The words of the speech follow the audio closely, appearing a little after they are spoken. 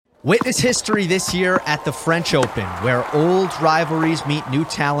Witness history this year at the French Open, where old rivalries meet new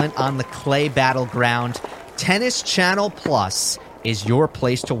talent on the clay battleground. Tennis Channel Plus is your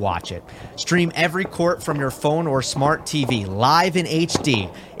place to watch it. Stream every court from your phone or smart TV, live in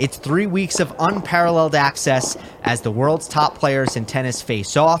HD. It's 3 weeks of unparalleled access as the world's top players in tennis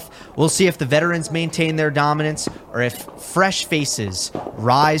face off. We'll see if the veterans maintain their dominance or if fresh faces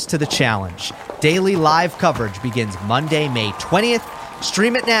rise to the challenge. Daily live coverage begins Monday, May 20th.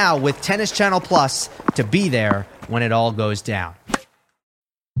 Stream it now with Tennis Channel Plus to be there when it all goes down.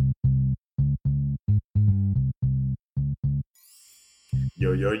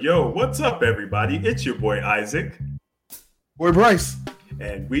 Yo, yo, yo, what's up, everybody? It's your boy, Isaac. Boy, Bryce.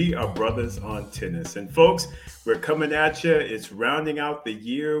 And we are brothers on tennis. And folks, we're coming at you. It's rounding out the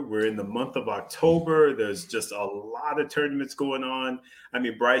year. We're in the month of October. There's just a lot of tournaments going on. I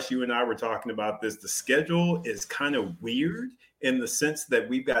mean, Bryce, you and I were talking about this. The schedule is kind of weird in the sense that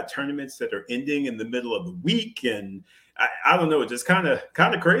we've got tournaments that are ending in the middle of the week. And I don't know, just kind of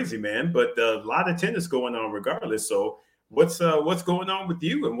crazy, man. But a lot of tennis going on regardless. So what's going on with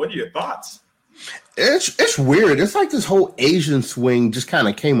you and what are your thoughts? It's weird. It's like this whole Asian swing just kind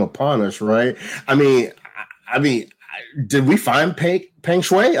of came upon us, right? I mean, did we find Peng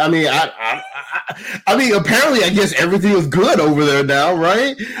Shuai? I mean, apparently, I guess everything is good over there now,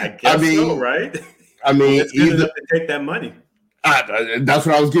 right? I guess so, right? I mean, it's good enough to take that money. That's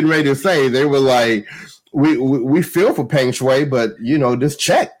what I was getting ready to say. They were like, we feel for Peng Shuai, but this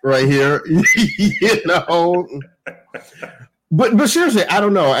check right here, But seriously, I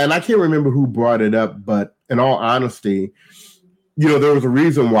don't know, and I can't remember who brought it up. But in all honesty, there was a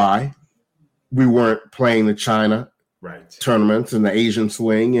reason why we weren't playing the China tournaments and the Asian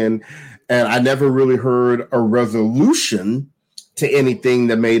swing, and I never really heard a resolution to anything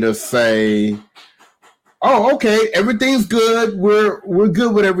that made us say, "Oh, okay, everything's good. We're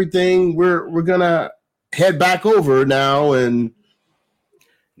good with everything. We're gonna head back over now." And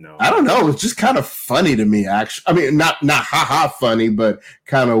no, I don't know. It's just kind of funny to me, actually. I mean, not haha funny, but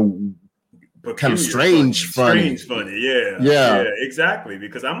kind of strange funny. Strange funny, yeah, exactly.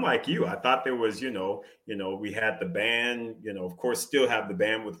 Because I'm like you. I thought there was, we had the ban. Of course, still have the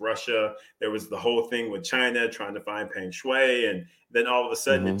ban with Russia. There was the whole thing with China trying to find Peng Shuai, and then all of a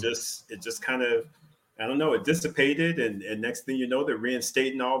sudden it just kind of, I don't know, it dissipated, and next thing you know, they're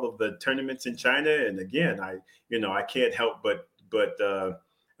reinstating all of the tournaments in China. And again, I can't help but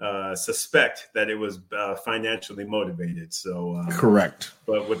suspect that it was financially motivated. So correct.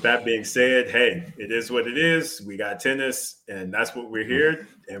 But with that being said, hey, it is what it is. We got tennis, and that's what we're here,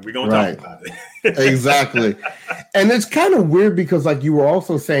 and we're gonna talk about it. Exactly. And it's kind of weird because, like you were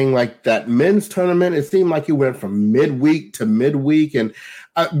also saying, like that men's tournament, it seemed like it went from midweek to midweek, and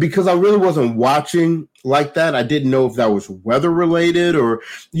because I really wasn't watching like that, I didn't know if that was weather related or,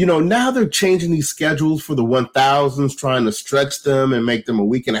 now they're changing these schedules for the 1000s, trying to stretch them and make them a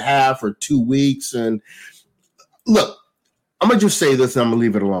week and a half or 2 weeks. And look, I'm going to just say this and I'm going to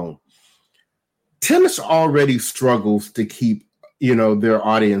leave it alone. Tennis already struggles to keep, their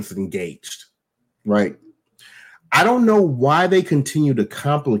audience engaged, right? I don't know why they continue to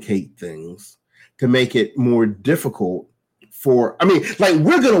complicate things to make it more difficult we're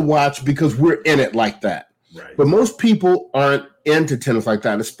going to watch because we're in it like that. Right. But most people aren't into tennis like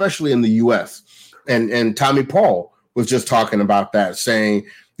that, especially in the U.S. And Tommy Paul was just talking about that, saying,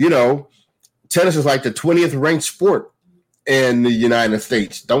 tennis is like the 20th ranked sport in the United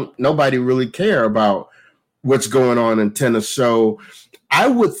States. Nobody really care about what's going on in tennis. So I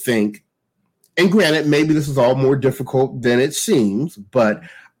would think, and granted, maybe this is all more difficult than it seems, but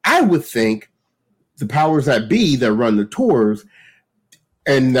I would think the powers that be that run the tours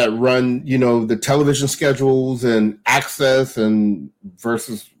and that run, the television schedules and access and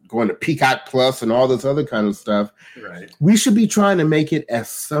versus going to Peacock Plus and all this other kind of stuff. Right. We should be trying to make it as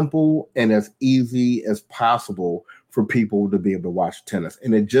simple and as easy as possible for people to be able to watch tennis.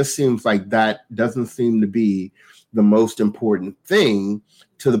 And it just seems like that doesn't seem to be the most important thing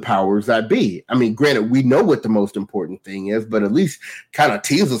to the powers that be. I mean, granted, we know what the most important thing is, but at least kind of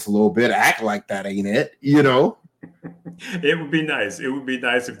tease us a little bit, act like that ain't it, It would be nice. It would be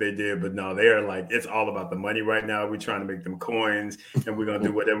nice if they did, but no, they are like, it's all about the money right now. We're trying to make them coins, and we're going to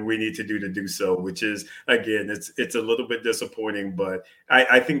do whatever we need to do so, which is, again, it's a little bit disappointing, but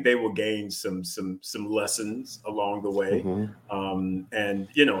I think they will gain some lessons along the way. Mm-hmm.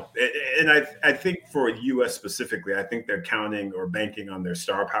 And I think for U.S. specifically, I think they're counting or banking on their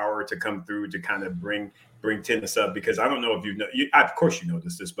star power to come through to kind of bring bring tennis up because I don't know if of course you know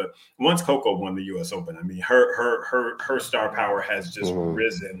this, but once Coco won the U.S. Open, I mean, her star power has just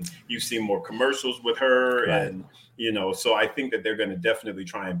risen. You've seen more commercials with her, and so I think that they're going to definitely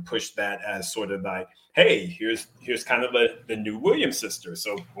try and push that as sort of like, hey, here's kind of the new Williams sister.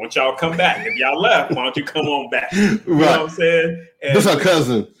 So once y'all come back, if y'all left, why don't you come on back? You know what I'm saying? And this her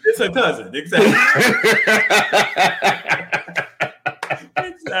cousin. It's her cousin, exactly.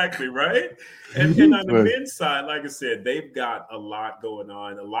 Exactly, right? And on the men's side, like I said, they've got a lot going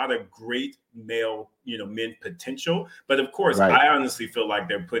on, a lot of great male, men potential. But of course, I honestly feel like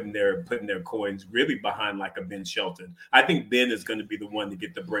they're putting their coins really behind like a Ben Shelton. I think Ben is going to be the one to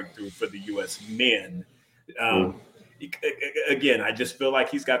get the breakthrough for the U.S. men. Again, I just feel like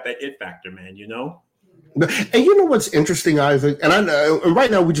he's got that it factor, man, And you know what's interesting, Isaac? And I know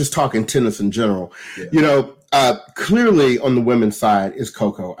right now we're just talking tennis in general. Yeah. Clearly on the women's side is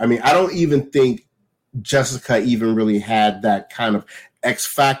Coco. I mean, I don't even think Jessica even really had that kind of X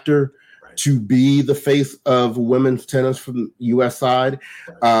factor to be the face of women's tennis from the U.S. side.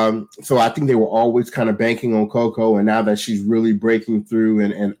 So I think they were always kind of banking on Coco. And now that she's really breaking through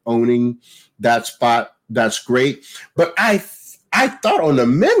and owning that spot, that's great. But I thought on the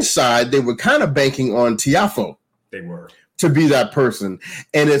men's side, they were kind of banking on Tiafoe. They were. To be that person.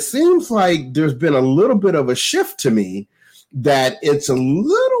 And it seems like there's been a little bit of a shift to me that it's a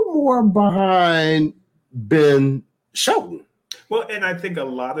little more behind Ben Shelton. Well, and I think a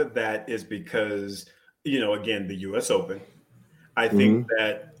lot of that is because, again, the U.S. Open. I think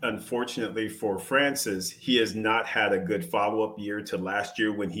that, unfortunately for Francis, he has not had a good follow-up year to last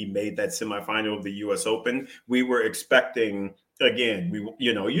year when he made that semifinal of the U.S. Open. We were expecting, again,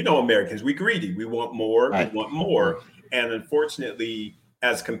 Americans, we greedy. We want more. Right. We want more. And unfortunately,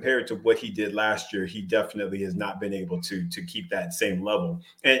 as compared to what he did last year, he definitely has not been able to keep that same level.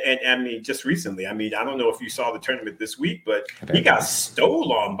 And I mean, just recently, I don't know if you saw the tournament this week, but he got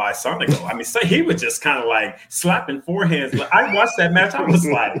stole on by Sonico. I mean, so he was just kind of like slapping forehands. I watched that match. I was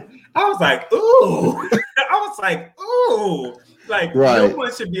like, ooh. No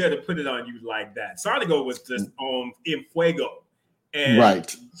one should be able to put it on you like that. Sonico was just in fuego. And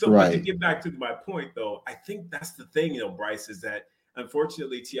to get back to my point, though, I think that's the thing, Bryce, is that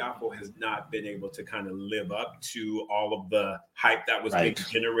unfortunately Tiafoe has not been able to kind of live up to all of the hype that was being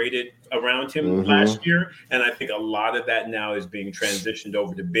generated around him last year. And I think a lot of that now is being transitioned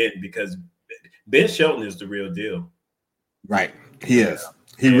over to Ben because Ben Shelton is the real deal. Right. He is.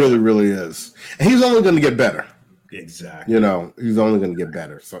 He really, really is. And he's only going to get better. Exactly. He's only going to get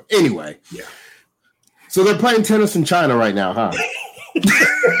better. So anyway. Yeah. So they're playing tennis in China right now, huh?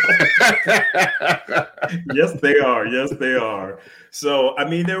 Yes, they are. Yes, they are. So, I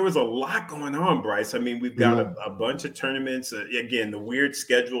mean, there was a lot going on, Bryce. I mean, we've got a bunch of tournaments. Again, the weird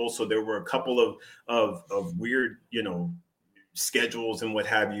schedule. So there were a couple of weird, schedules and what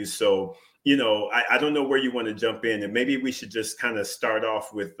have you. So, I don't know where you want to jump in. And maybe we should just kind of start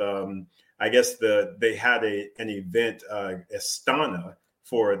off with, I guess they had an event, Astana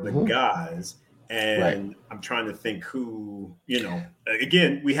for the guys. And I'm trying to think who,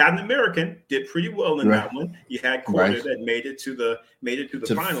 again, we had an American, did pretty well in that one. You had Corder that made it to the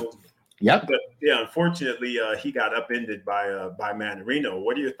finals. Yep. But yeah, unfortunately, he got upended by Manarino.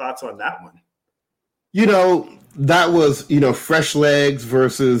 What are your thoughts on that one? That was, fresh legs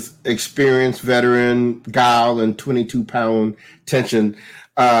versus experienced veteran Guile and 22-pound tension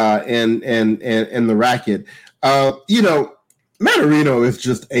and the racket. Manarino is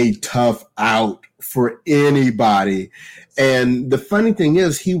just a tough out for anybody. And the funny thing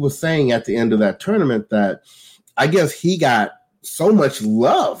is, he was saying at the end of that tournament that I guess he got so much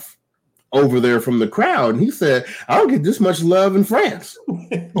love over there from the crowd. And he said, I don't get this much love in France.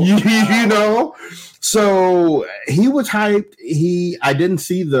 So he was hyped. I didn't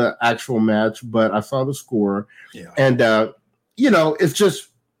see the actual match, but I saw the score. Yeah. And, it's just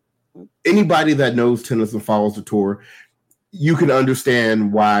anybody that knows tennis and follows the tour, you can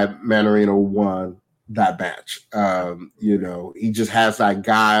understand why Manarino won that match. He just has that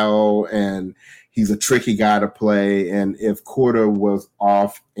guile and he's a tricky guy to play. And if Corder was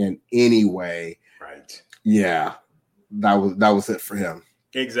off in any way, that was it for him.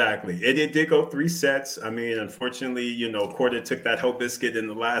 Exactly. It did go 3 sets. I mean, unfortunately, Corder took that whole biscuit in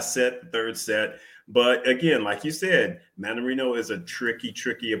the last set, the third set. But again, like you said, Manarino is a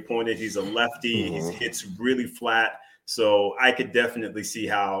tricky opponent. He's a lefty. He hits really flat. So I could definitely see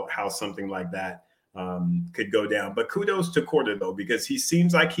how something like that could go down. But kudos to Corder, though, because he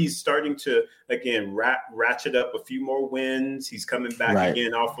seems like he's starting to, again, ratchet up a few more wins. He's coming back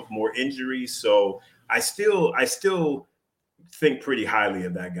again off of more injuries. So I still think pretty highly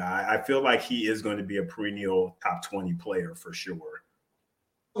of that guy. I feel like he is going to be a perennial top 20 player for sure.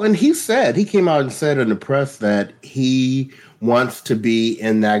 And he came out and said in the press that he wants to be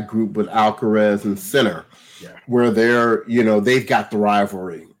in that group with Alcaraz and Sinner, where they've got the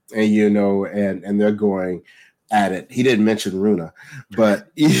rivalry and they're going at it. He didn't mention Runa, but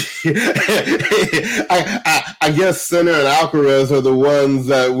I guess Sinner and Alcaraz are the ones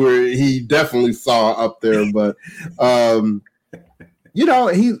that he definitely saw up there. But he's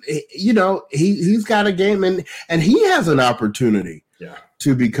got a game, and he has an opportunity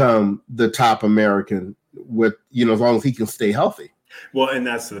to become the top American with as long as he can stay healthy. Well, and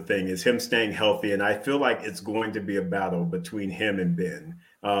that's the thing, is him staying healthy, and I feel like it's going to be a battle between him and Ben.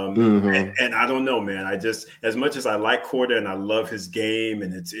 And I don't know, man. I just, as much as I like Korda and I love his game,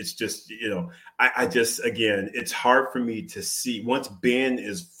 and it's just, I just, again, it's hard for me to see once Ben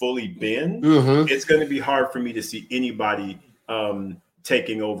is fully Ben, it's going to be hard for me to see anybody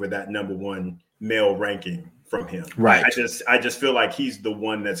taking over that number one male ranking from him. Right. I just feel like he's the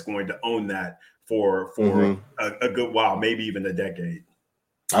one that's going to own that for a good while, maybe even a decade.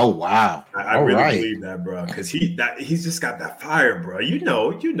 Oh wow! I really believe that, bro, because he's just got that fire, bro. You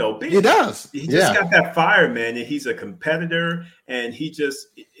know, Ben, he does. He just got that fire, man, and he's a competitor, and he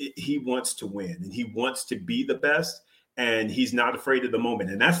wants to win, and he wants to be the best, and he's not afraid of the moment,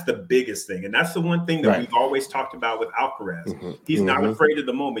 and that's the biggest thing, and that's the one thing that we've always talked about with Alcaraz. He's not afraid of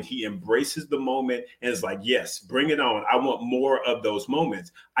the moment. He embraces the moment and is like, yes, bring it on. I want more of those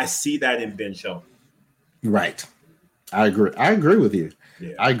moments. I see that in Ben Shelton. Right. I agree with you.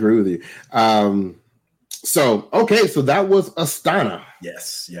 Yeah. I agree with you. So that was Astana.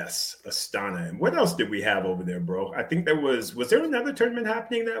 Yes, Astana. And what else did we have over there, bro? I think was there another tournament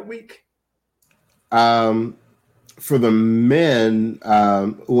happening that week? For the men,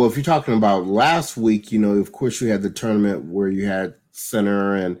 well, if you're talking about last week, of course you had the tournament where you had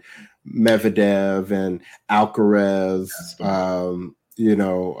Sinner and Medvedev and Alcaraz, all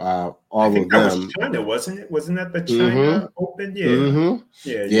of them. That was China, wasn't it? Wasn't that the China Open? Yeah.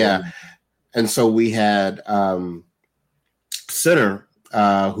 Yeah. And so we had Sinner,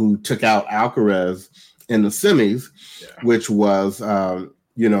 who took out Alcaraz in the semis, which was,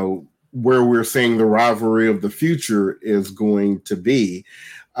 where we're saying the rivalry of the future is going to be.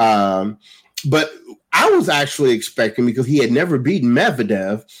 But I was actually expecting, because he had never beaten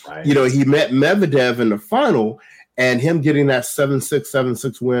Medvedev, he met Medvedev in the final, and him getting that 7-6,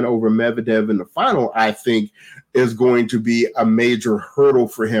 7-6 win over Medvedev in the final, I think, is going to be a major hurdle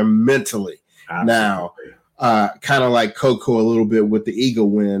for him mentally. Absolutely. Now, kind of like Coco a little bit with the Eagle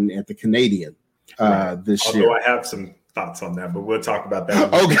win at the Canadian this year. Although I have some thoughts on that, but we'll talk about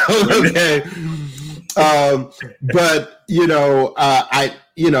that. Okay. But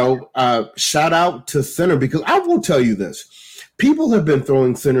shout out to Sinner, because I will tell you this. People have been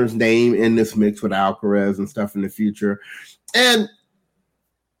throwing Sinner's name in this mix with Alcaraz and stuff in the future. And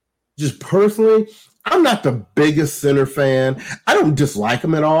just personally, I'm not the biggest Sinner fan. I don't dislike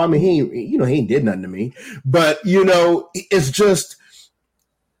him at all. I mean, he ain't did nothing to me. But, it's just,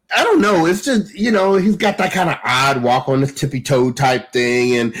 I don't know. It's just, he's got that kind of odd walk on his tippy toe type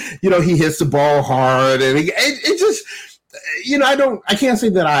thing. And, he hits the ball hard. And it just, I can't say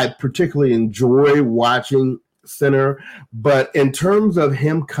that I particularly enjoy watching Sinner, but in terms of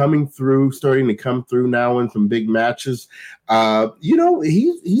him starting to come through now in some big matches,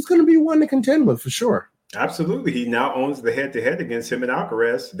 he's going to be one to contend with for sure. Absolutely. He now owns the head-to-head against him and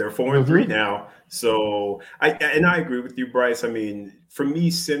Alcaraz. They're 4-3 now. So I agree with you, Bryce. I mean, for me,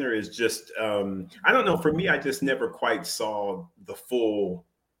 Sinner is just, I don't know. For me, I just never quite saw the full,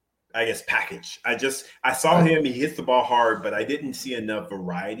 I guess, package. I saw him, he hits the ball hard, but I didn't see enough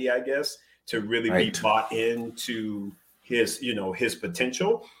variety, I guess, to really be bought into his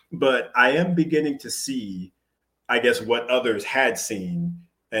potential. But I am beginning to see, I guess, what others had seen.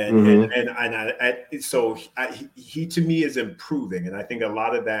 So he to me is improving. And I think a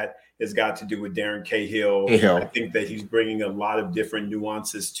lot of that has got to do with Darren Cahill. I think that he's bringing a lot of different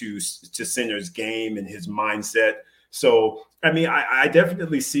nuances to Sinner's game and his mindset. So, I mean, I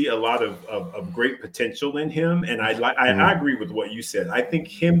definitely see a lot of great potential in him. And I agree with what you said. I think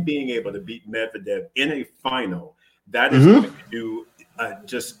him being able to beat Medvedev in a final, that is going to do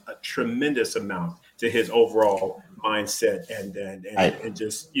just a tremendous amount to his overall mindset and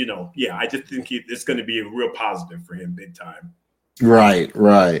just, I just think it's going to be a real positive for him big time. Right.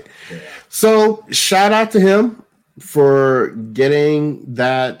 Yeah. So shout out to him for getting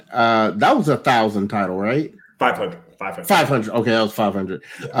that. That was 1,000 title, right? 500. Okay, that was 500.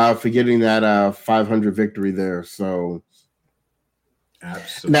 Yeah. For getting that 500 victory there. So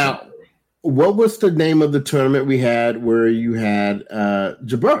absolutely. what was the name of the tournament we had where you had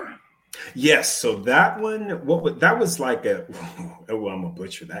Jabber? Yes, so that one, that was like a, oh, I'm gonna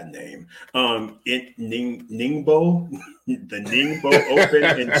butcher that name. Ningbo, the Ningbo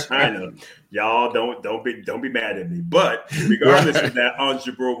Open in China. Y'all don't be mad at me. But regardless of that,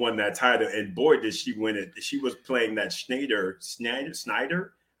 Jabber won that title, and boy, did she win it. She was playing that Snyder,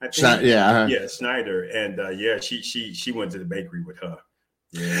 I think. Yeah, Snyder, and she went to the bakery with her.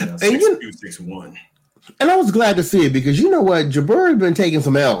 Yeah, 6-2-6-1. And I was glad to see it because you know what, Jabber has been taking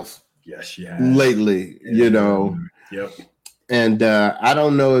some L's. Yes, she has. Lately, you know. Yep. And I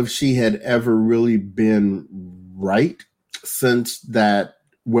don't know if she had ever really been right since that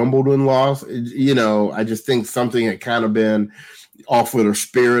Wimbledon loss. You know, I just think something had kind of been off with her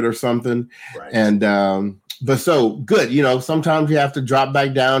spirit or something. Right. And but so good, you know, sometimes you have to drop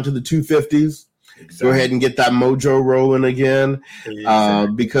back down to the 250s. Exactly. Go ahead and get that mojo rolling again.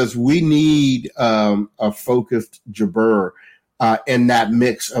 Exactly. Because we need a focused Jabber. In that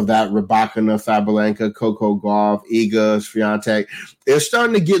mix of that Rybakina, Sabalenka, Coco Gauff, Iga, Swiatek, it's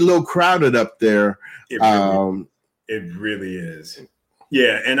starting to get a little crowded up there. It really is.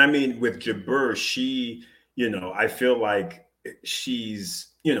 Yeah, and I mean with Jabber, she, you know, I feel like she's,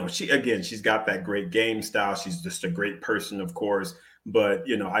 you know, she's got that great game style. She's just a great person, of course. But,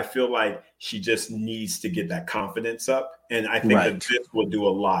 you know, I feel like she just needs to get that confidence up. And I think that this will do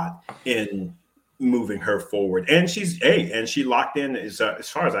a lot in moving her forward. And she locked in, as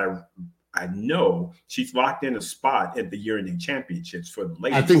far as I know, she's locked in a spot at the European Championships for the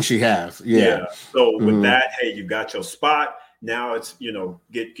ladies. I think she has. Yeah. So with that, hey, you got your spot. Now it's, you know,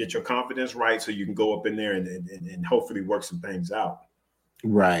 get your confidence right so you can go up in there and hopefully work some things out.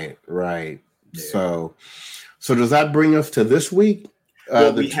 Right. Yeah. So does that bring us to this week?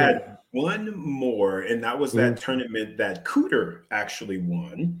 Well, we had one more, and that was that tournament that Cooter actually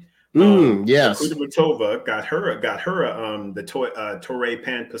won. Yes, Kudermetova got her the Torrey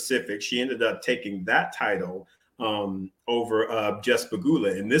Pan Pacific. She ended up taking that title over Jessica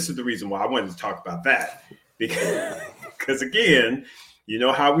Pegula, and this is the reason why I wanted to talk about that because again, you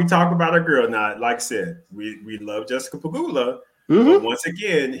know how we talk about our girl. Now, like I said, we love Jessica Pegula, but once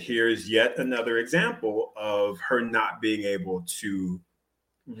again, here's yet another example of her not being able to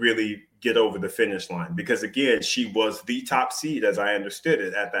really get over the finish line because again she was the top seed as I understood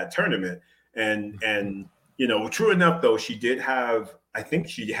it at that tournament and you know true enough though she had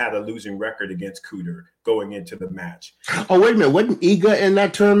a losing record against Cooter going into the match. Oh wait a minute, wasn't Iga in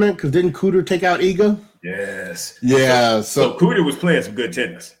that tournament because didn't Cooter take out Iga? Yes. Yeah, so Cooter was playing some good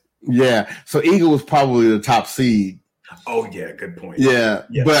tennis. Yeah, so Iga was probably the top seed. Oh yeah, good point. Yeah,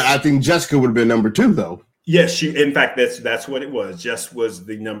 yes. But I think Jessica would have been number 2 though. Yes, in fact, that's what it was. Jess was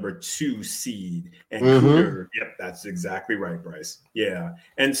the number 2 seed, and Cooter. Yep, that's exactly right, Bryce. Yeah,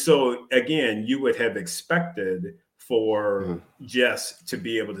 and so again, you would have expected for Jess to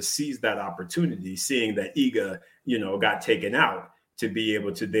be able to seize that opportunity, seeing that Iga, you know, got taken out, to be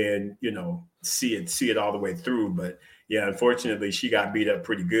able to then, you know, see it all the way through. But yeah, unfortunately, she got beat up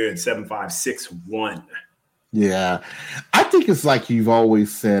pretty good, 7-5, 6-1. Yeah, I think it's like you've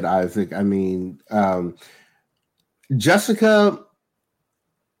always said, Isaac. I mean, Jessica,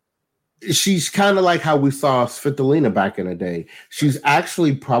 she's kind of like how we saw Svitolina back in the day. She's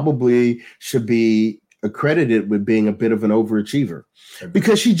actually probably should be accredited with being a bit of an overachiever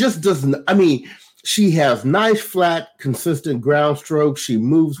because she just doesn't. I mean, she has nice, flat, consistent ground strokes. She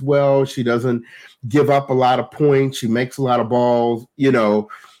moves well. She doesn't give up a lot of points. She makes a lot of balls, you know.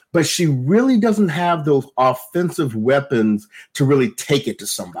 But she really doesn't have those offensive weapons to really take it to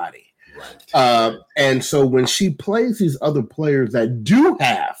somebody. Right. And so when she plays these other players that do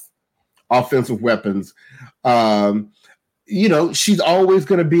have offensive weapons, you know, she's always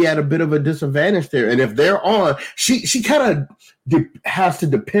going to be at a bit of a disadvantage there. And if they're on, she kind of has to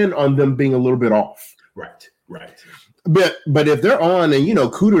depend on them being a little bit off. Right. But if they're on, and, you know,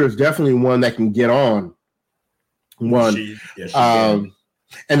 Cooter is definitely one that can get on. She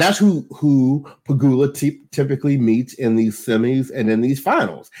and that's who Pegula typically meets in these semis and in these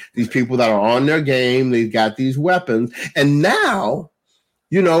finals. These people that are on their game, they've got these weapons. And now,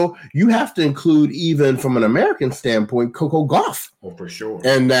 you know, you have to include, even from an American standpoint, Coco Gauff. Oh, for sure.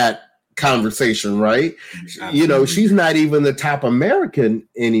 In that conversation, right? Absolutely. You know, she's not even the top American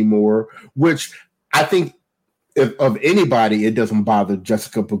anymore, which I think if of anybody, it doesn't bother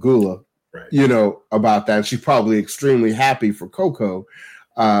Jessica Pegula, you know, about that. She's probably extremely happy for Coco.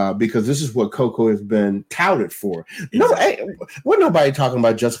 Because this is what Coco has been touted for. Exactly. No, wasn't nobody talking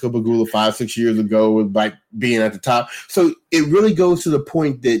about Jessica Pegula 5-6 years ago with like being at the top. So it really goes to the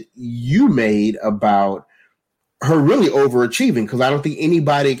point that you made about her really overachieving, because I don't think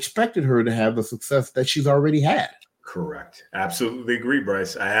anybody expected her to have the success that she's already had. Correct. Absolutely agree,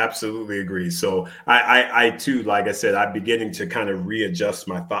 Bryce. I absolutely agree. So I too, like I said, I'm beginning to kind of readjust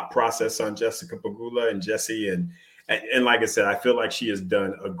my thought process on Jessica Pegula and Jessie. And like I said, I feel like she has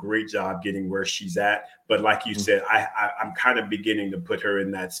done a great job getting where she's at. But like you said, I'm kind of beginning to put her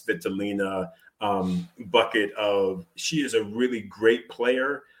in that Svitolina bucket of, she is a really great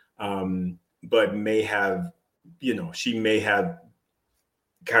player, but may have, she may have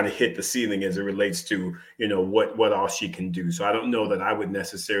kind of hit the ceiling as it relates to, what all she can do. So I don't know that I would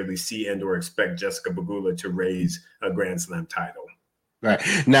necessarily see and or expect Jessica Pegula to raise a Grand Slam title. Right.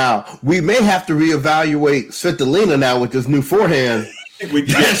 Now, we may have to reevaluate Svitolina now with this new forehand.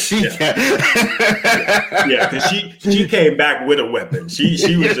 Because she came back with a weapon.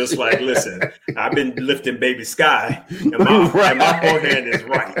 She was just like, listen, I've been lifting baby Sky, and my forehand is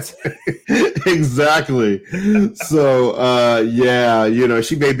right. Exactly. So,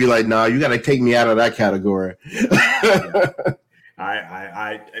 she may be like, no, you got to take me out of that category.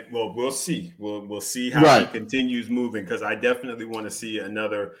 Well, we'll see. We'll see how she continues moving, because I definitely want to see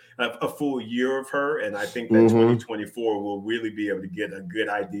a full year of her, and I think that 2024 will really be able to get a good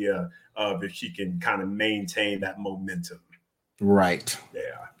idea of if she can kind of maintain that momentum. Right. Yeah.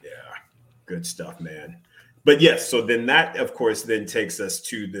 Good stuff, man. But yes, so then that, of course, then takes us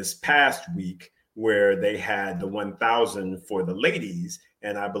to this past week where they had the 1,000 for the ladies,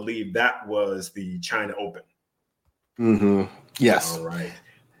 and I believe that was the China Open. Mm-hmm. Yes. All right.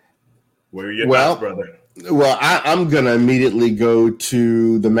 What are your thoughts, brother? Well, I'm going to immediately go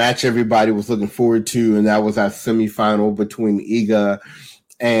to the match everybody was looking forward to, and that was our semifinal between Iga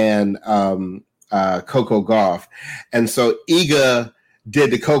and Coco Gauff. And so Iga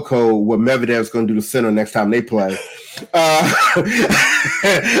did to Coco what Medvedev's going to do to Sinner next time they play.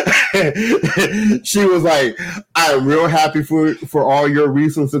 She was like, I'm real happy for all your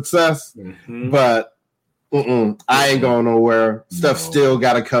recent success, but I ain't going nowhere. Stuff still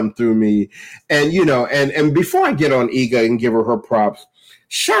got to come through me. And, and before I get on Iga and give her props,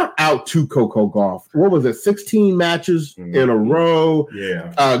 shout out to Coco Gauff. What was it? 16 matches in a row.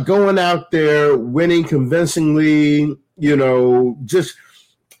 Yeah. Going out there, winning convincingly, just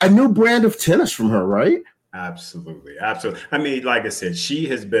a new brand of tennis from her, right? Absolutely. I mean, like I said, she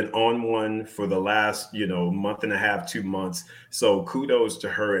has been on one for the last, month and a half, 2 months. So kudos to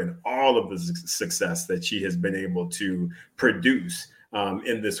her and all of the success that she has been able to produce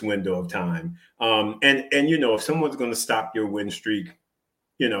in this window of time. And if someone's going to stop your win streak,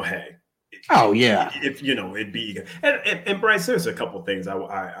 hey. Oh, yeah. If, it'd be. And Bryce, there's a couple things I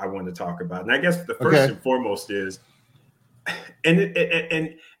want to talk about. And I guess the first and foremost is,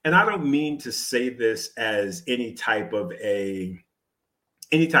 and I don't mean to say this as any type of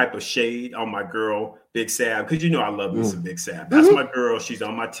shade on my girl, Big Sab, because I love me some Big Sab. That's my girl. She's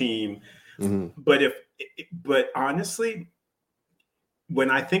on my team. But honestly,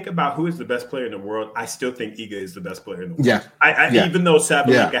 when I think about who is the best player in the world, I still think Iga is the best player in the world. Yeah. Even though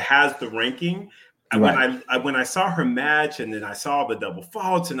Sabalenka has the ranking, when I saw her match and then I saw the double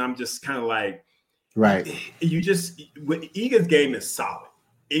faults, and I'm just kind of like, right. Iga's game is solid.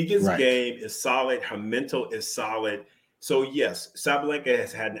 Iga's game is solid. Her mental is solid. So, yes, Sabalenka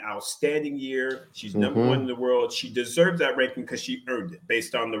has had an outstanding year. She's number one in the world. She deserves that ranking because she earned it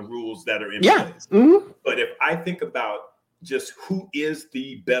based on the rules that are in place. But if I think about just who is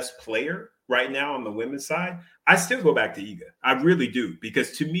the best player right now on the women's side, I still go back to Iga. I really do,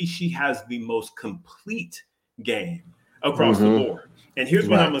 because to me, she has the most complete game across the board. And here's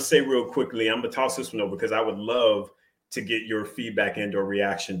what I'm going to say real quickly. I'm going to toss this one over because I would love to get your feedback and or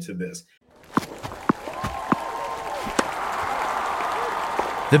reaction to this.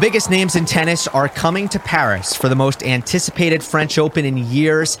 The biggest names in tennis are coming to Paris for the most anticipated French Open in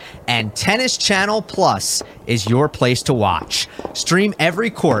years, and Tennis Channel Plus is your place to watch. Stream every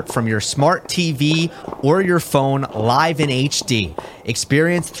court from your smart TV or your phone live in HD.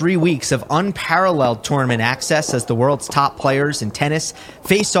 Experience 3 weeks of unparalleled tournament access as the world's top players in tennis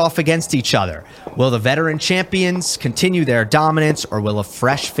face off against each other. Will the veteran champions continue their dominance, or will a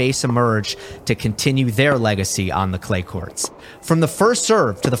fresh face emerge to continue their legacy on the clay courts? From the first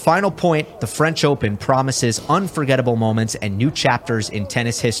serve to the final point, the French Open promises unforgettable moments and new chapters in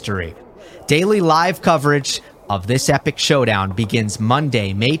tennis history. Daily live coverage of this epic showdown begins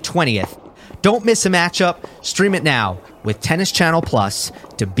Monday, May 20th. Don't miss a matchup. Stream it now with Tennis Channel Plus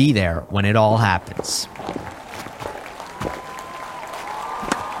to be there when it all happens.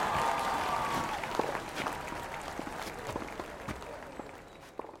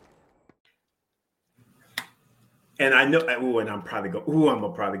 And I know, and I'm gonna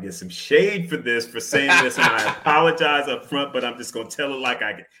probably get some shade for saying this, and I apologize up front, but I'm just gonna tell it like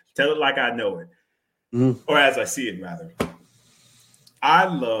I know it, or as I see it, rather. I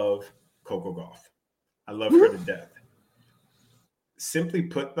love Coco Gauff. I love her to death. Simply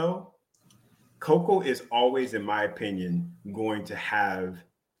put, though, Coco is always, in my opinion, going to have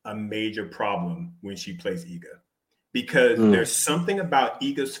a major problem when she plays Iga. Because there's something about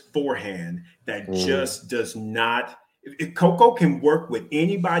Iga's forehand that just does not. Coco can work with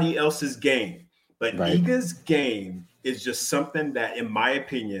anybody else's game, but Iga's game is just something that, in my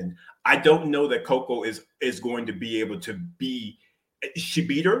opinion, I don't know that Coco is going to be able to be. She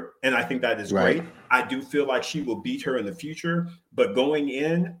beat her, and I think that is great. I do feel like she will beat her in the future, but going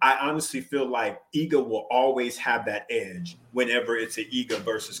in, I honestly feel like Iga will always have that edge whenever it's an Iga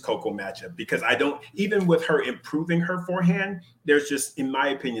versus Coco matchup, because even with her improving her forehand, there's just, in my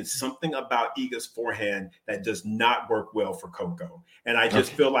opinion, something about Iga's forehand that does not work well for Coco. And I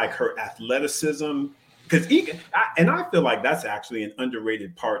just feel like her athleticism, because Iga, I feel like that's actually an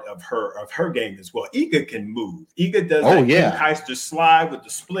underrated part of her game as well. Iga can move. Iga does that Keister slide with the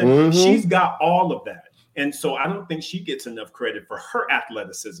split. She's got all of that. And so I don't think she gets enough credit for her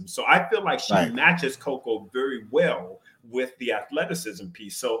athleticism. So I feel like she matches Coco very well with the athleticism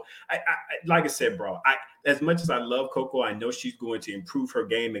piece. So I like I said, bro, as much as I love Coco, I know she's going to improve her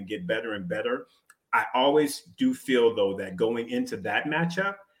game and get better and better. I always do feel, though, that going into that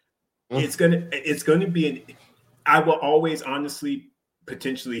matchup, it's gonna be I will always honestly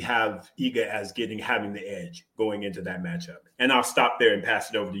potentially have Iga as having the edge going into that matchup. And I'll stop there and pass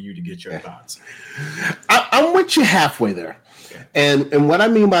it over to you to get your thoughts. I'm with you halfway there. And what I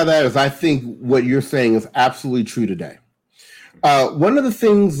mean by that is I think what you're saying is absolutely true today. One of the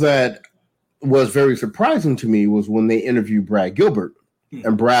things that was very surprising to me was when they interviewed Brad Gilbert,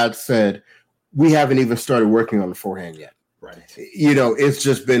 and Brad said, we haven't even started working on the forehand yet. Right. It's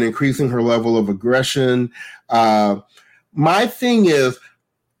just been increasing her level of aggression. My thing is,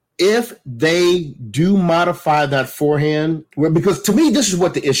 if they do modify that forehand, because to me, this is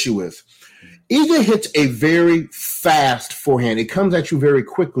what the issue is. Iga hits a very fast forehand. It comes at you very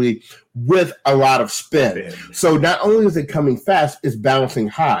quickly with a lot of spin. So not only is it coming fast, it's bouncing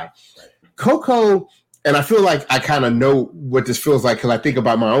high. Coco, and I feel like I kind of know what this feels like because I think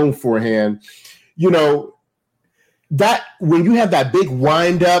about my own forehand, that when you have that big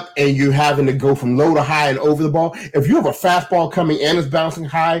wind up and you're having to go from low to high and over the ball, if you have a fastball coming and it's bouncing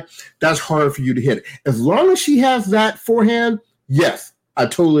high, that's hard for you to hit it. As long as she has that forehand, yes, I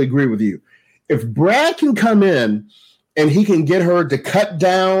totally agree with you. If Brad can come in and he can get her to cut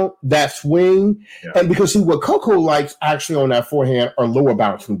down that swing, and because what Coco likes actually on that forehand are lower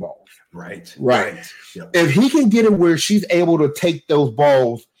bouncing balls. Right. Yep. If he can get it where she's able to take those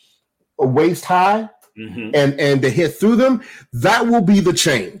balls waist high, and to hit through them, that will be the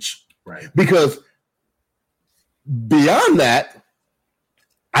change. Right. Because beyond that,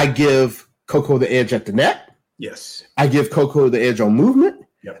 I give Coco the edge at the net. Yes. I give Coco the edge on movement.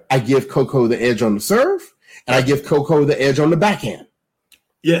 Yep. I give Coco the edge on the serve. And I give Coco the edge on the backhand.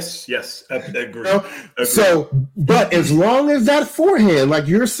 Yes. I agree. So, but as long as that forehand, like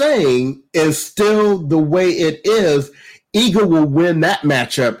you're saying, is still the way it is, Iga will win that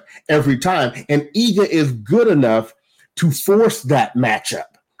matchup every time. And Iga is good enough to force that matchup.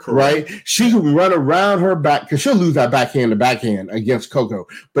 Correct. Right? She can run around her back because she'll lose that backhand to backhand against Coco.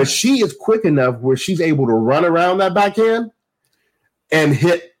 But she is quick enough where she's able to run around that backhand and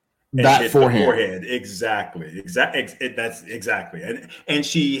hit that forehand. Exactly. That's exactly. And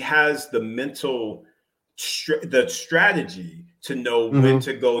she has the mental the strategy to know when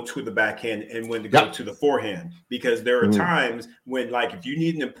to go to the backhand and when to go to the forehand, because there are times when, like, if you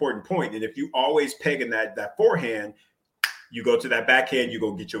need an important point and if you always pegging that forehand, you go to that backhand, you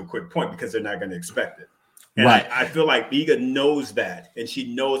go get you a quick point because they're not going to expect it. And I feel like Iga knows that, and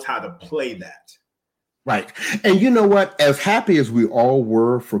she knows how to play that. Right. And you know what? As happy as we all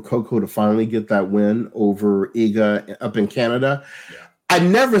were for Coco to finally get that win over Iga up in Canada, I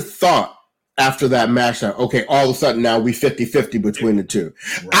never thought after that match that, okay, all of a sudden now we 50-50 between the two.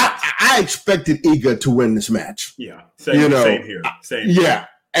 Right. I expected Iga to win this match. Yeah. Same here. Yeah.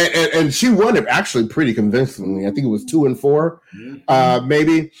 And she won it actually pretty convincingly. I think it was 2-4,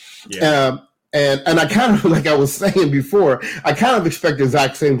 maybe. Yeah. And I kind of, like I was saying before, I kind of expect the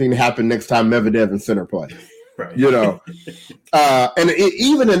exact same thing to happen next time Medvedev in center play. Right. Even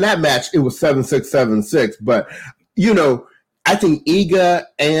in that match, it was 7-6, 7-6. But, I think Iga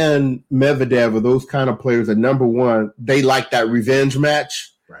and Medvedev are those kind of players that, number one, they like that revenge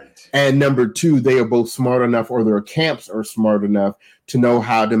match. Right. And number two, they are both smart enough, or their camps are smart enough to know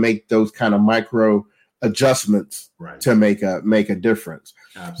how to make those kind of micro adjustments to make a difference.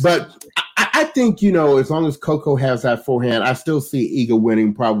 Absolutely. But I think, as long as Coco has that forehand, I still see Iga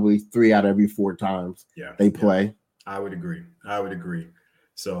winning probably 3 out of every 4 times they play. Yeah. I would agree.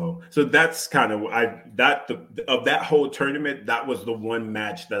 So that's kind of of that whole tournament, that was the one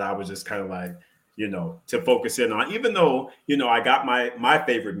match that I was just kind of like, to focus in on, even though, I got my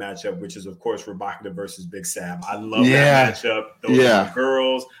favorite matchup, which is, of course, Rybakina versus Big Sam. I love that matchup. Those are my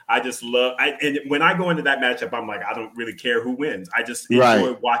girls. I just love and when I go into that matchup, I'm like, I don't really care who wins. I just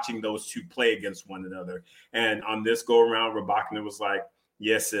enjoy watching those two play against one another. And on this go around, Rybakina was like,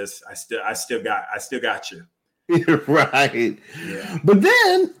 yes, sis, I still got you. Right. Yeah. But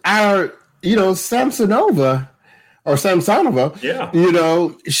then our, Samsonova,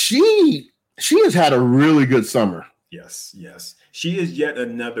 she has had a really good summer. Yes. She is yet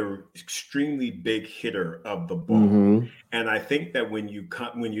another extremely big hitter of the ball. Mm-hmm. And I think that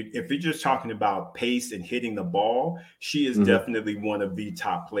if you're just talking about pace and hitting the ball, she is definitely one of the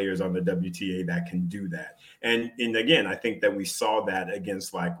top players on the WTA that can do that. And again, I think that we saw that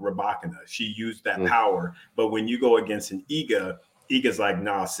against like Rybakina. She used that power. But when you go against an Iga's like,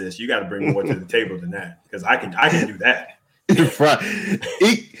 nah, sis, you got to bring more to the table than that, because I can do that. Right.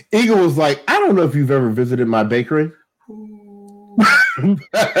 Iga was like, I don't know if you've ever visited my bakery.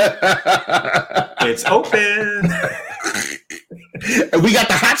 It's open. And we got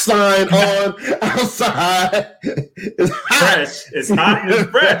the hot sign on outside. It's fresh. It's hot and it's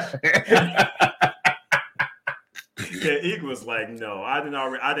fresh. Iga was like, no, I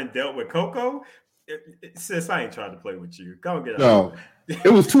didn't dealt with Coco. Sis, I ain't trying to play with you. Go get out. No.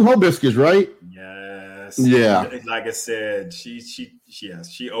 It was 2 whole biscuits, right? Yes. Yeah. Like I said, she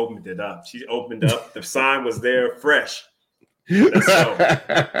opened it up. She opened up. The sign was there, fresh. Let's go.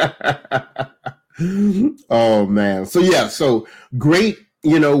 Oh man. So great,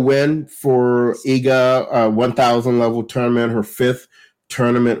 win for Iga, 1,000 level tournament, her 5th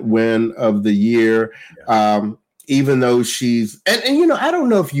tournament win of the year. Yeah. Even though she's and I don't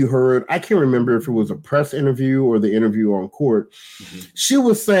know if you heard, I can't remember if it was a press interview or the interview on court. Mm-hmm. She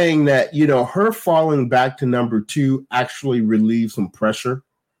was saying that, her falling back to number 2 actually relieved some pressure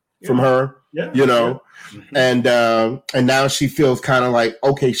from her. Yeah. Mm-hmm. And now she feels kind of like,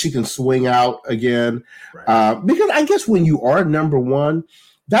 okay, she can swing out again. Right. Because I guess when you are number 1,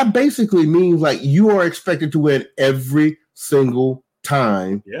 that basically means like you are expected to win every single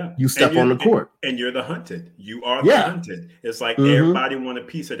time you step on the court. And you're the hunted. You are the hunted. It's like everybody want a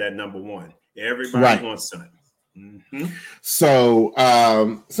piece of that number 1. Everybody wants something. Mm-hmm. So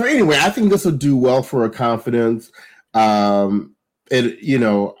anyway, I think this will do well for her confidence. I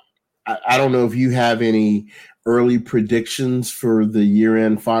don't know if you have any early predictions for the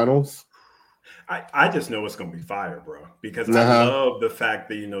year-end finals. I just know it's going to be fire, bro, because I love the fact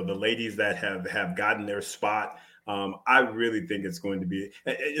that, the ladies that have gotten their spot. I really think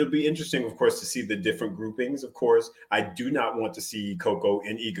it'll be interesting, of course, to see the different groupings. Of course, I do not want to see Coco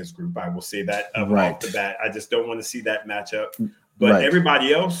in Iga's group. I will say that off the bat. I just don't want to see that matchup. But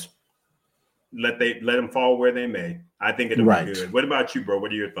everybody else, let them fall where they may. I think it'll be good. What about you, bro?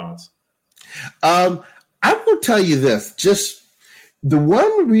 What are your thoughts? I will tell you this. Just the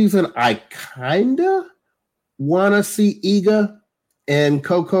one reason I kind of want to see Iga and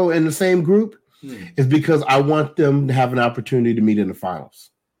Coco in the same group is because I want them to have an opportunity to meet in the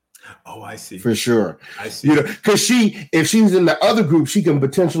finals. Oh, I see. For sure. I see. Because if she's in the other group, she can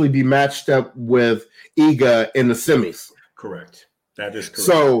potentially be matched up with Iga in the semis. Correct. That is correct.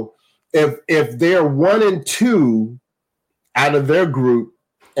 So if they're 1 and 2 out of their group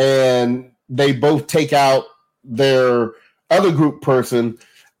and they both take out their other group person,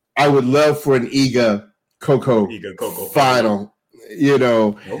 I would love for an Iga Coco final,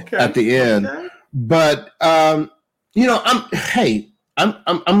 at the end. Okay. But I'm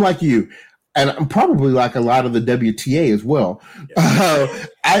like you, and I'm probably like a lot of the WTA as well. Yeah.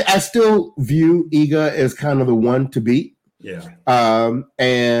 I still view Iga as kind of the one to beat. Yeah.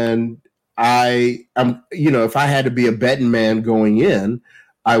 And I'm if I had to be a betting man going in,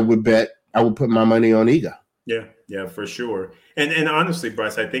 I would put my money on Iga. Yeah, for sure. And honestly,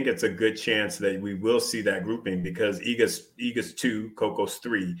 Bryce, I think it's a good chance that we will see that grouping, because Iga's 2, Coco's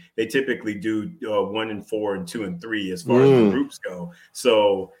 3. They typically do 1 and 4 and 2 and 3 as far as the groups go.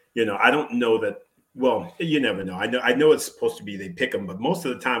 So, I don't know that. Well, you never know. I know it's supposed to be they pick them, but most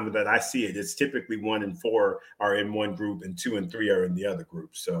of the time that I see it, it's typically 1 and 4 are in one group and 2 and 3 are in the other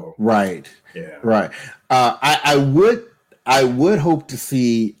group. So right. I would hope to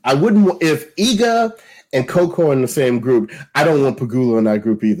see. I wouldn't if Iga and Coco in the same group. I don't want Pegula in that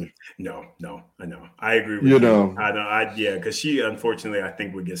group either. No, I know. I agree with You you. know. I know. Yeah, because she, unfortunately, I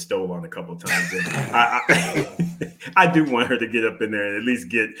think would get stolen a couple of times. And I do want her to get up in there and at least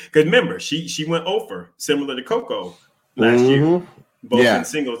get. Because remember, she went over, similar to Coco last year, both in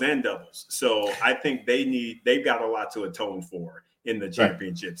singles and doubles. So I think they've got a lot to atone for in the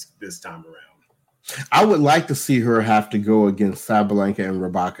championships this time around. I would like to see her have to go against Sabalenka and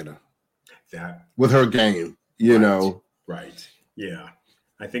Rybakina. With her game, you know. Right. Yeah.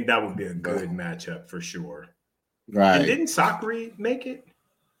 I think that would be a good matchup for sure. Right. And didn't Sakari make it?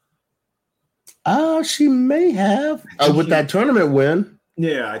 She may have with that tournament win.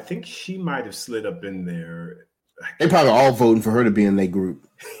 Yeah, I think she might have slid up in there. They probably all voting for her to be in their group.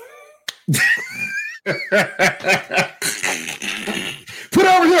 Put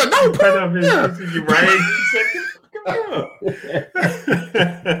it over here. No, put it over here. You're right.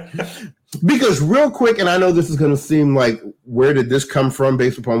 Because real quick, and I know this is going to seem like, where did this come from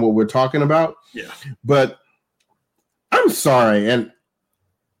based upon what we're talking about? Yeah. But I'm sorry. And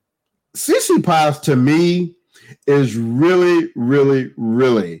Tsitsipas, to me, is really, really,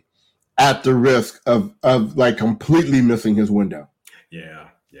 really at the risk of like completely missing his window. Yeah.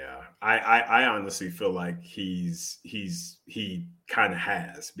 I honestly feel like he kind of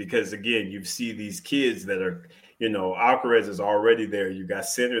has, because again, you see these kids that are, Alcaraz is already there. You got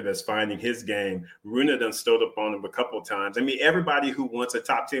Sinner that's finding his game. Rune done stood up on him a couple of times. I mean, everybody who wants a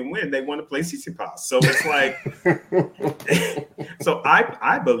top 10 win, they want to play Tsitsipas. So it's like, so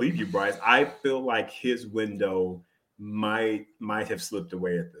I believe you, Bryce. I feel like his window might have slipped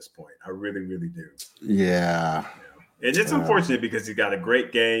away at this point. I really, really do. Yeah. And it's unfortunate because he's got a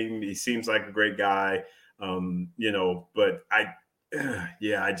great game. He seems like a great guy, but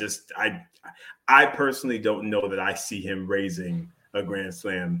I personally don't know that I see him raising a Grand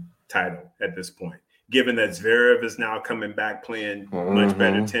Slam title at this point, given that Zverev is now coming back playing much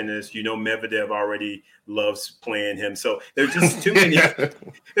better tennis. Medvedev already loves playing him. So there's just too many,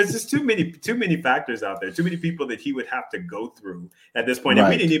 there's just too many factors out there, too many people that he would have to go through at this point. Right.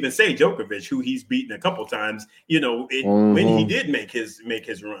 And we didn't even say Djokovic, who he's beaten a couple times, when he did make his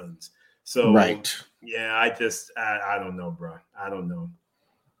runs. So, yeah, I don't know, bro. I don't know.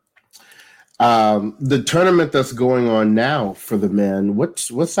 The tournament that's going on now for the men, what's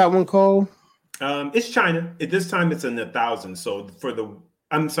that one called? It's China. At this time, it's in 1,000. So it's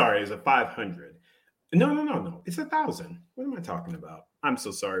a 500. No. It's 1,000. What am I talking about? I'm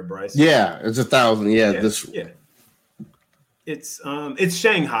so sorry, Bryce. Yeah, it's 1,000. Yeah. It's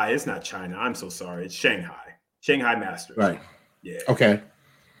Shanghai. It's not China. I'm so sorry. It's Shanghai. Shanghai Masters. Right. Yeah. Okay.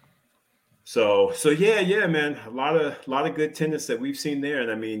 So yeah, man, a lot of good tennis that we've seen there. And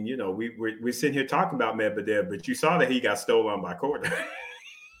I mean, we're sitting here talking about Medvedev, but you saw that he got stolen by Korda.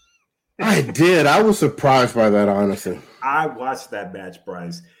 I did. I was surprised by that, honestly. I watched that match,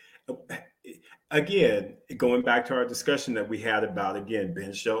 Bryce. Again, going back to our discussion that we had about,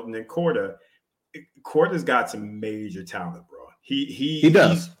 Ben Shelton and Korda. Korda's got some major talent, bro. He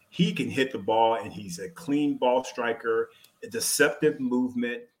does. He can hit the ball, and he's a clean ball striker, a deceptive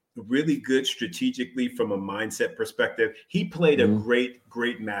movement, really good strategically from a mindset perspective. He played a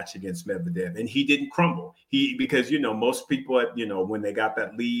great match against Medvedev, and he didn't crumble. Because most people, when they got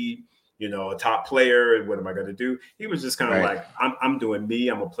that lead, a top player, and what am I going to do? He was just kind of like, I'm doing me.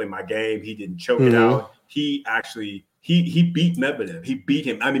 I'm going to play my game. He didn't choke it out. He actually, he beat Medvedev. He beat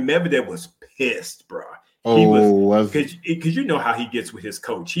him. I mean, Medvedev was pissed, bro. He was, because you know how he gets with his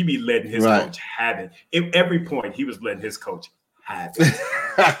coach. He be letting his coach have it. At every point, he was letting his coach have it.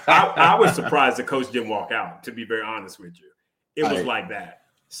 I was surprised the coach didn't walk out, to be very honest with you. It was like that.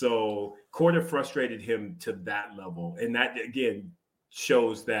 So Korda frustrated him to that level. And that, again,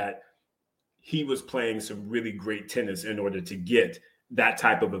 shows that he was playing some really great tennis in order to get that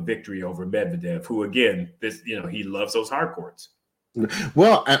type of a victory over Medvedev, who, again, he loves those hard courts.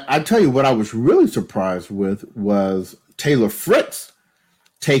 Well, I tell you what I was really surprised with was Taylor Fritz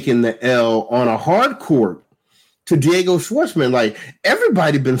taking the L on a hard court to Diego Schwartzman. Like,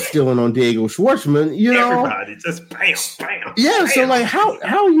 everybody been stealing on Diego Schwartzman, Everybody just bam. Yeah, bam. So like, how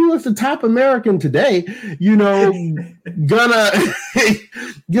are you as the top American today, gonna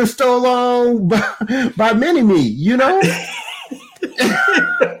get stolen by Mini-Me,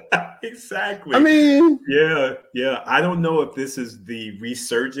 Exactly. I mean, yeah. I don't know if this is the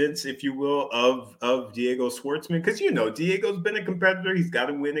resurgence, if you will, of Diego Schwartzman, because Diego's been a competitor. He's got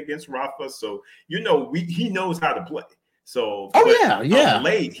to win against Rafa, so he knows how to play. So,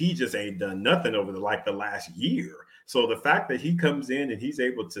 late he just ain't done nothing over the last year. So the fact that he comes in and he's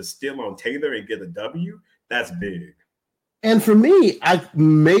able to steal on Taylor and get a W, that's big. And for me, I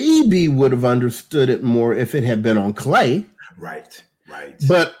maybe would have understood it more if it had been on clay. Right. Right.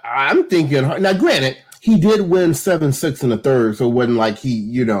 But I'm thinking now. Granted, he did win 7-6 in the third, so it wasn't like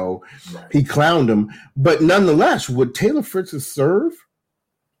he clowned him. But nonetheless, with Taylor Fritz's serve,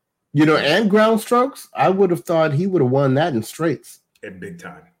 and ground strokes, I would have thought he would have won that in straights. Big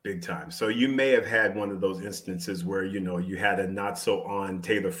time. So you may have had one of those instances where, you had a not so on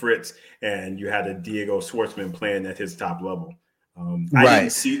Taylor Fritz and you had a Diego Schwartzman playing at his top level. I didn't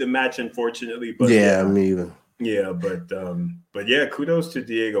see the match, unfortunately, but me either. Yeah, but yeah, kudos to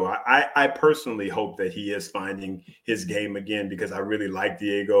Diego. I personally hope that he is finding his game again, because I really like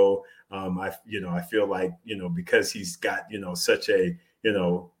Diego. I feel like, because he's got, such a,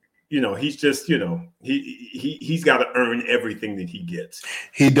 he's just, he's got to earn everything that he gets.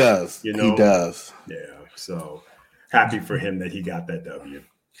 He does. He does. Yeah. So happy for him that he got that W.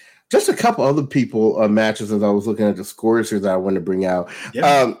 Just a couple other people matches as I was looking at the scores here that I want to bring out.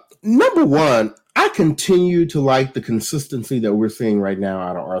 Yeah. Number one, I continue to like the consistency that we're seeing right now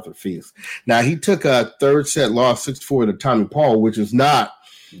out of Arthur Feast. Now, he took a third set loss 6-4 to Tommy Paul, which is not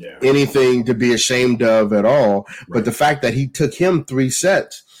anything to be ashamed of at all. Right. But the fact that he took him 3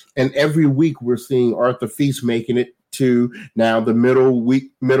 sets, and every week we're seeing Arthur Feast making it to now the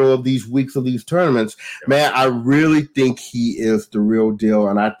middle of these weeks of these tournaments. Yeah. Man, I really think he is the real deal.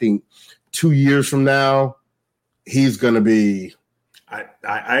 And I think 2 years from now, he's going to be...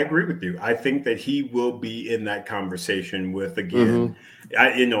 I agree with you. I think that he will be in that conversation with, again,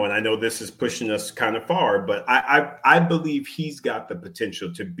 and I know this is pushing us kind of far, but I believe he's got the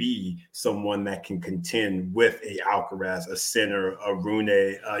potential to be someone that can contend with a Alcaraz, a Sinner, a Rune.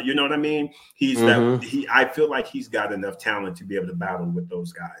 You know what I mean? I feel like he's got enough talent to be able to battle with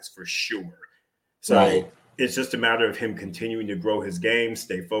those guys for sure. So it's just a matter of him continuing to grow his game,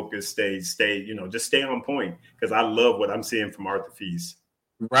 stay focused, stay, just stay on point, because I love what I'm seeing from Arthur Feast.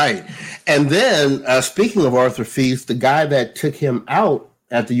 Right. And then speaking of Arthur Feast, the guy that took him out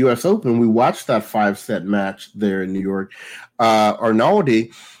at the U.S. Open, we watched that 5-set match there in New York,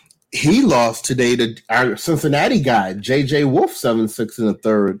 Arnaldi, he lost today to our Cincinnati guy, J.J. Wolf, 7-6 in the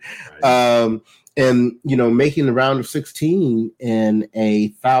third. Right. And, making the round of 16 in a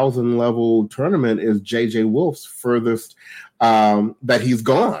 1,000 level tournament is J.J. Wolf's furthest that he's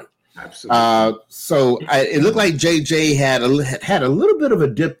gone. Absolutely. So it looked like JJ had a little bit of a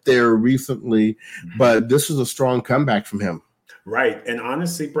dip there recently, but this is a strong comeback from him. Right. And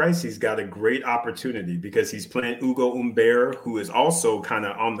honestly, Bryce, he's got a great opportunity because he's playing Ugo Humbert, who is also kind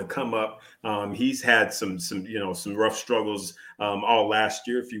of on the come up. He's had some rough struggles all last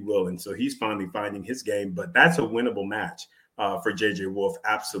year, if you will. And so he's finally finding his game, but that's a winnable match for JJ Wolf.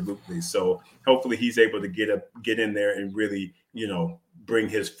 Absolutely. So hopefully he's able to get in there and really, bring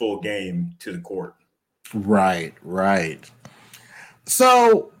his full game to the court. Right.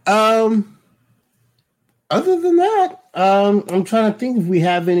 So, other than that, I'm trying to think if we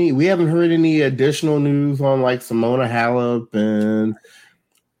haven't heard any additional news on like Simona Halep and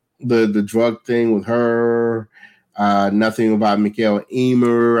the drug thing with her. Nothing about Mikael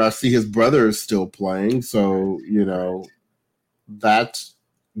Ymer. I see his brother is still playing. So, that's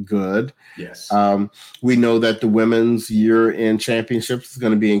good. Yes. We know that the women's year-end championships is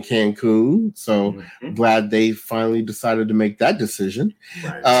going to be in Cancun. So glad they finally decided to make that decision.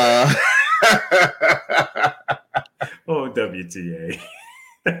 Right. WTA.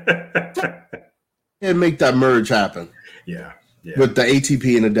 And make that merge happen. Yeah. With the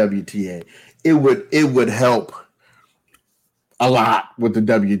ATP and the WTA. It would help a lot with the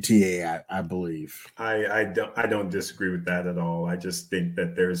WTA, I believe. I don't disagree with that at all. I just think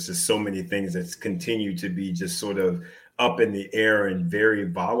that there's just so many things that continue to be just sort of up in the air and very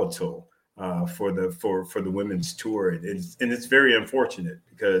volatile for the women's tour. And it's very unfortunate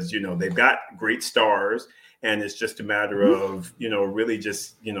because they've got great stars, and it's just a matter of really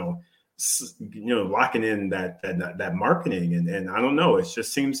just locking in that marketing and I don't know. It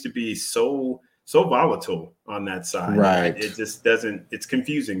just seems to be so volatile on that side. Right. It just doesn't, it's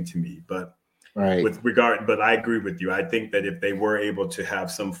confusing to me, but right. But I agree with you. I think that if they were able to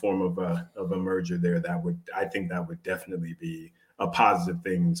have some form of a merger there, I think that would definitely be a positive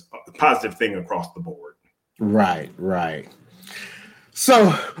thing across the board. Right.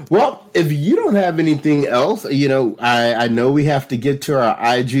 So, well, if you don't have anything else, I know we have to get to our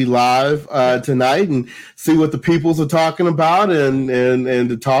IG live tonight and see what the peoples are talking about and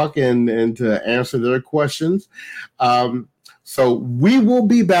to talk and to answer their questions. So we will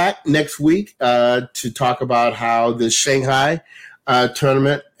be back next week to talk about how the Shanghai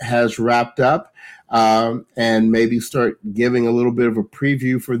tournament has wrapped up and maybe start giving a little bit of a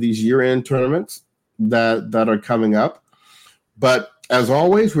preview for these year-end tournaments that are coming up. But As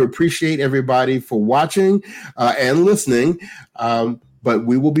always, we appreciate everybody for watching and listening. But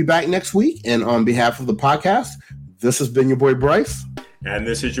we will be back next week. And on behalf of the podcast, this has been your boy Bryce. And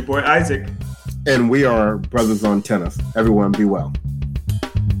this is your boy Isaac. And we are Brothers on Tennis. Everyone be well.